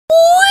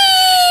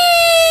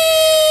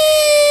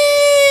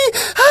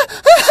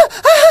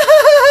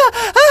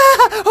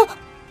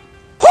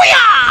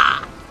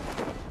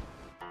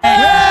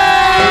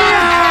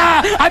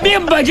अभी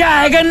मजा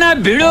आएगा ना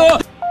भिड़ो।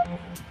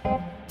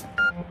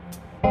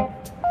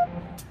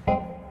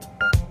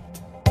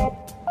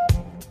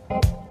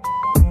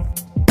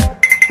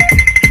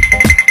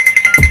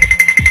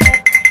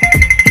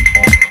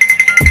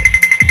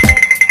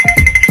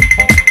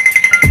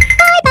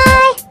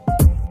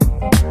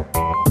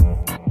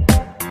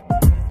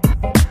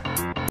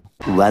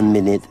 One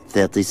minute,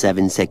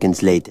 37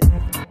 seconds later.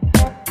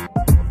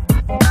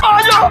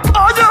 आजा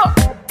आजा।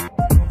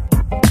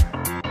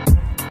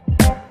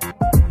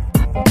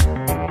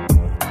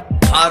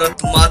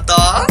 भारत माता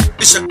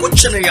इसे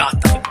कुछ नहीं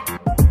आता।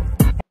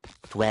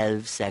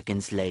 12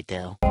 seconds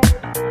later.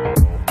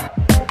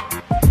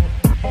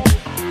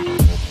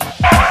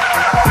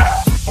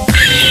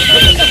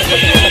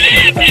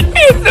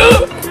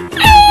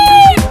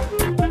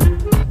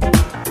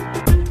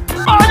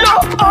 आजा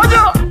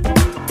आजा।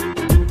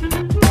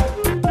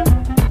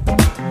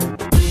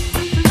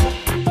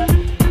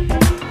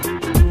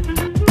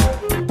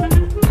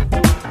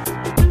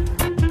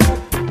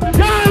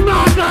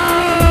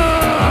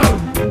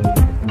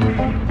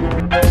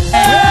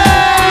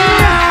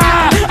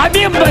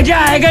 अभी मजा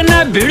आएगा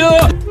ना भिड़ो।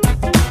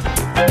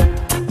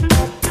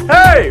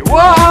 Hey,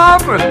 what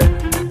happened?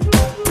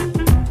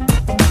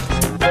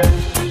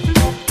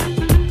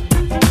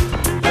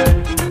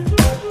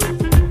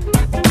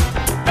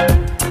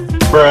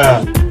 Bruh.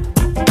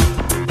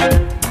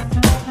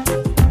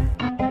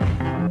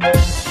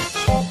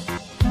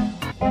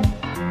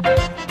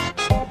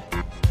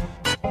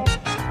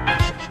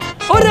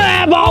 अरे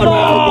बाबा।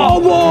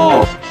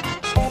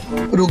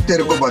 रुक,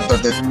 तेरे को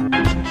बताते।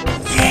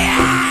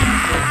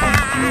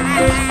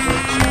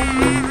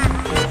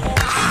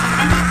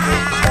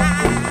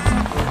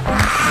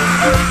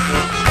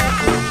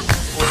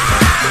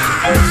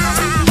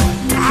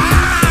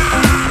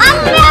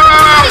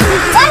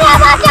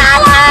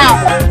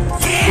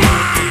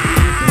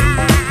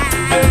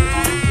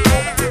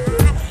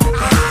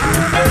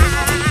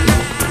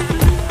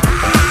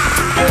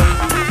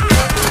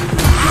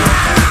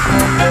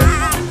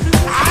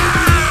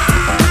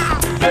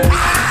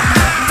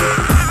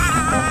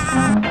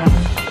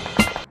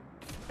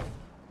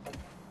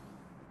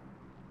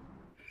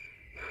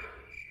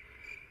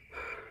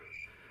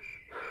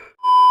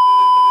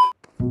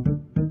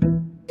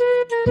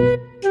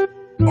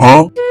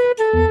 Huh?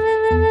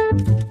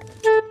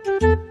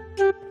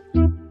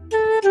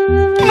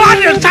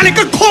 मार साले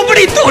का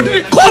खोपड़ी तोड़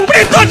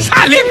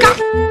साले का।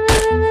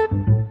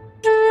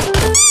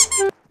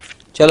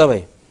 चलो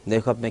भाई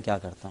देखो अब मैं क्या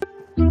करता हूँ।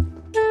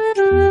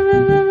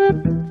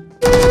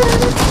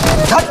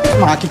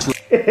 माँ की चूत।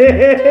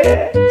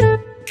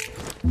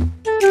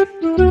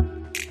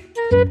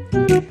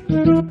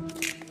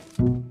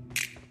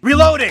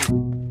 Reloading.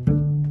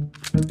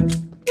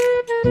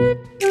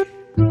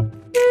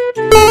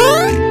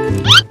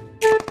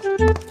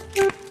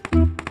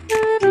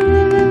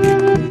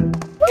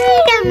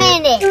 Wait a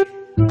minute.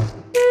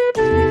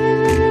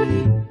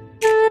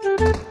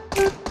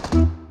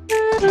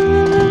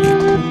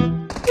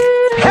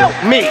 Help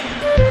me!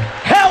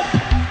 Help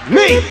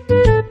me!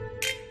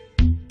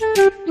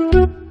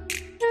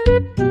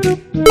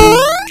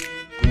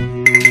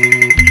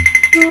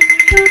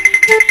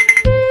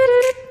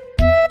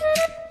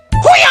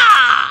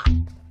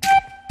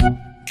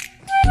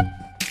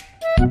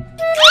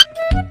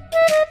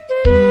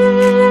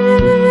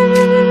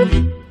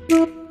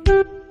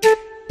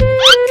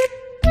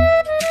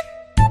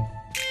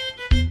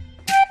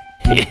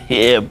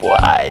 Yeah,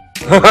 boy.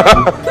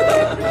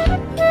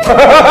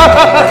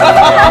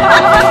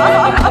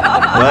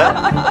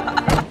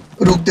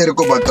 रुक, तेरे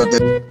को बताते।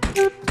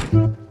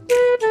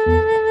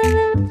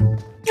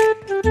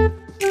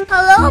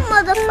 Hello,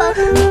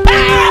 motherfucker.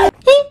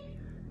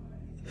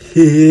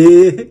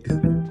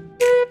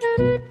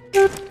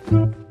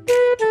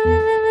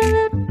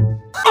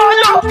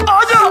 आजा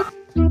आजा।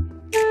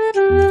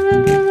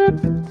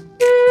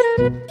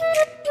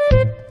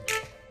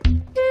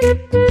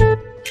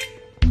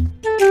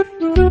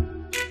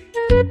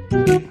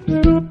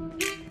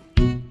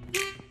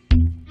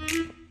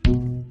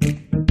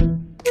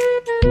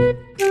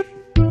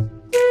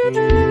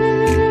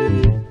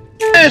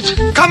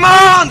 Come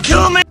on,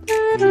 kill me!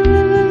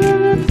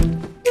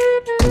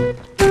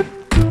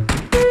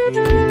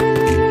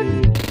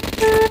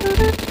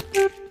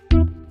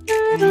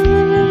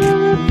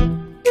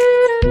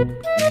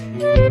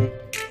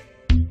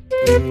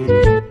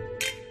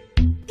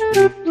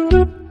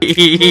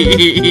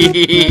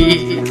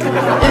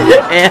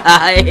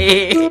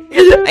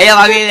 Ayan,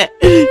 bakit?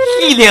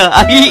 Hilo.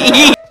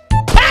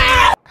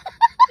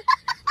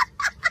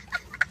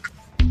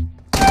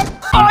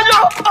 आजा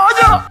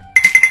आजा।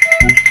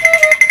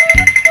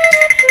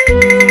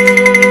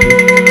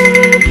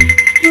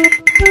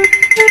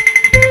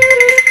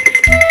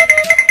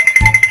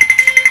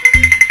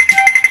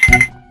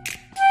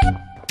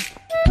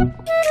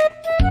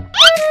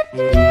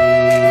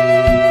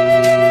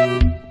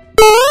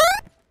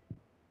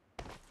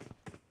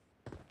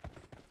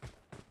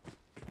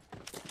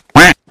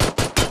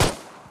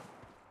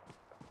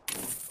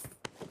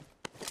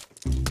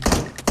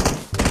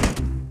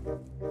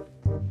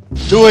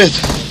 Do it!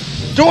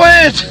 Do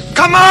it!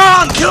 Come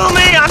on, kill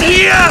me! I'm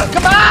here!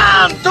 Come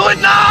on! Do it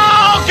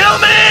now! Kill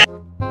me!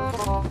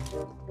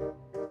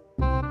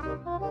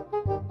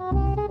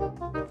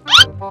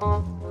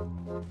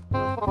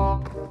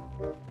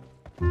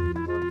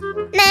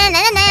 Na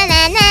na na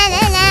na na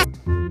na na.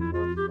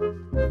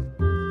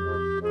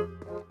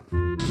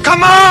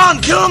 Come on,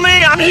 kill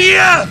me! I'm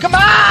here! Come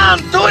on!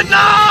 Do it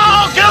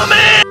now! Kill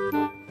me!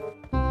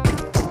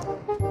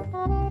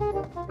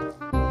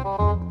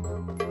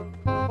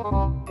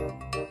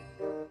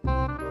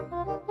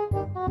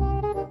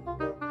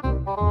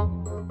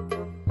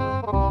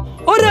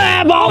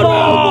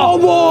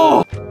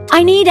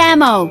 I need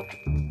ammo.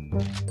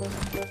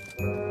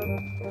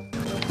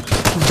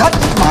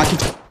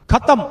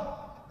 खत्म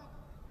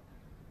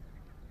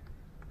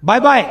bye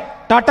bye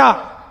tata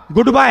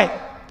good bye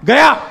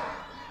गया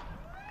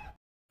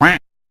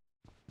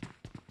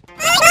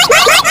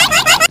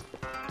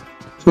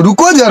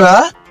रुको जरा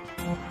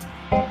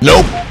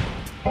Nope.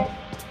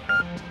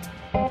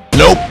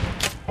 Nope.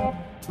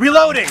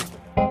 Reloading.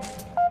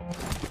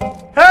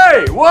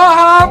 Hey, what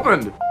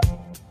happened?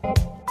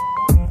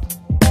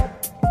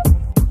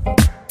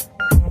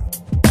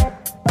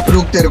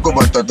 रुक तेरे को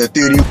बताते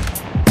तेरी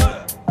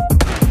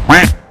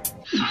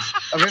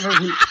अबे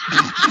मैं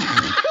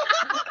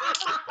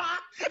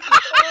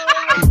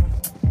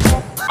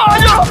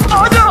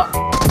आजा!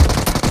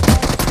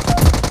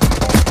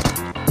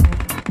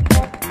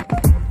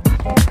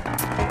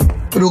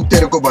 रुक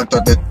तेरे को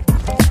बताते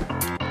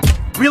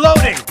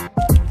Reloading.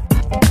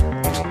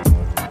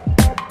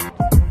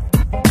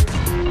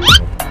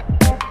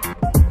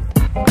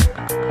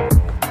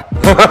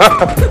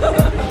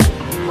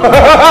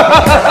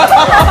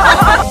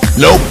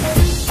 Nope.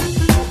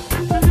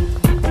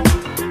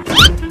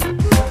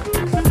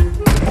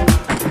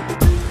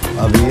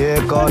 अब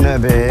ये कौन है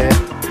बे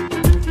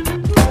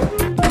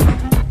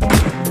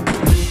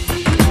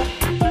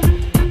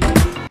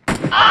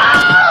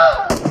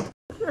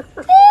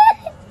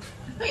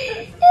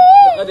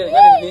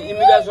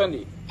imigrasyon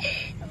değil.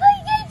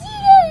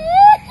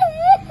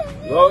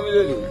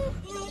 Doğum